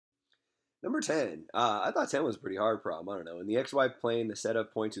Number 10. I thought 10 was a pretty hard problem. I don't know. In the xy plane, the set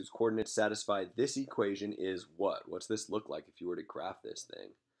of points whose coordinates satisfy this equation is what? What's this look like if you were to graph this thing?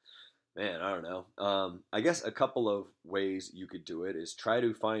 Man, I don't know. I guess a couple of ways you could do it is try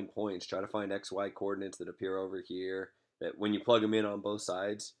to find points, try to find xy coordinates that appear over here that when you plug them in on both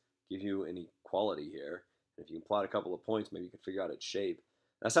sides, give you an equality here. And if you can plot a couple of points, maybe you can figure out its shape.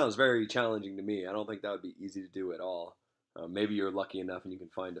 That sounds very challenging to me. I don't think that would be easy to do at all. Maybe you're lucky enough and you can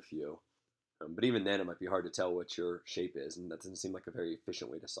find a few. But even then, it might be hard to tell what your shape is, and that doesn't seem like a very efficient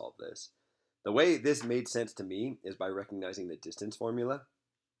way to solve this. The way this made sense to me is by recognizing the distance formula.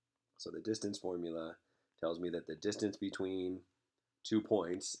 So the distance formula tells me that the distance between 2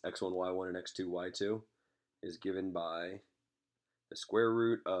 points, x1, y1, and x2, y2, is given by the square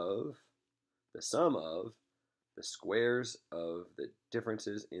root of the sum of the squares of the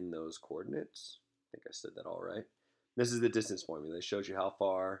differences in those coordinates. I think I said that all right. This is the distance formula. It shows you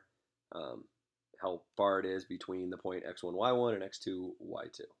um, how far it is between the point x1, y1 and x2,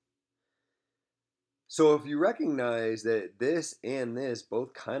 y2. So if you recognize that this and this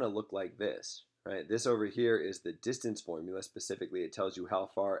both kind of look like this, right? This over here is the distance formula. Specifically, it tells you how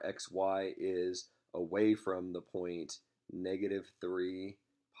far xy is away from the point -3,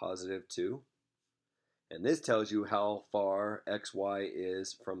 +2. And this tells you how far xy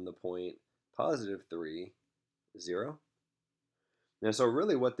is from the point +3, 0. Now, so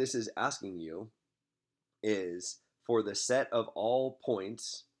really what this is asking you is for the set of all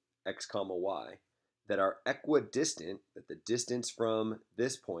points, x comma y, that are equidistant, that the distance from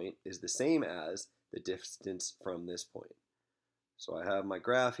this point is the same as the distance from this point. So I have my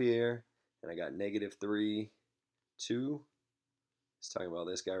graph here, and I got -3, 2. It's talking about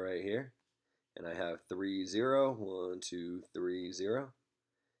this guy right here. And I have 3, 0, 1, 2, 3, 0.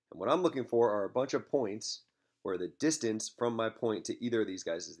 And what I'm looking for are a bunch of points where the distance from my point to either of these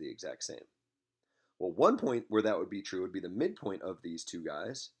guys is the exact same. Well, one point where that would be true would be the midpoint of these two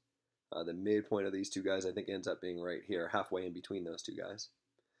guys. The midpoint of these two guys, I think, ends up being right here, halfway in between those two guys.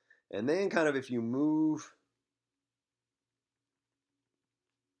 And then kind of if you move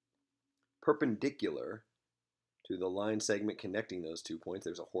perpendicular to the line segment connecting those 2 points,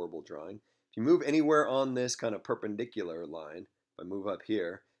 there's a horrible drawing. If you move anywhere on this kind of perpendicular line, if I move up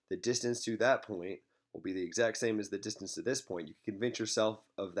here, the distance to that point will be the exact same as the distance to this point. You can convince yourself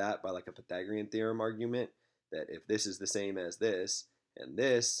of that by like a Pythagorean theorem argument, that if this is the same as this, and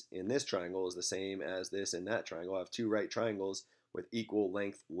this in this triangle is the same as this in that triangle, I have two right triangles with equal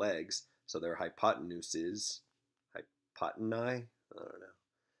length legs, so their hypotenuses, hypotenusae, I don't know,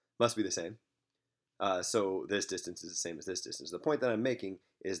 must be the same. So this distance is the same as this distance. The point that I'm making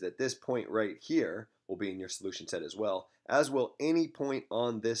is that this point right here will be in your solution set as well, as will any point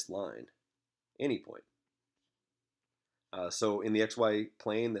on this line. Any point. So in the xy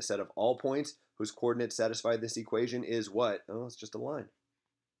plane, the set of all points whose coordinates satisfy this equation is what? Oh, it's just a line.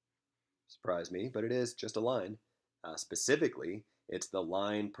 Surprise me, but it is just a line. Specifically, it's the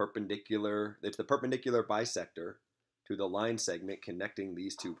line perpendicular, it's the perpendicular bisector to the line segment connecting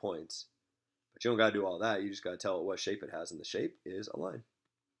these 2 points. But you don't got to do all that. You just got to tell it what shape it has, and the shape is a line.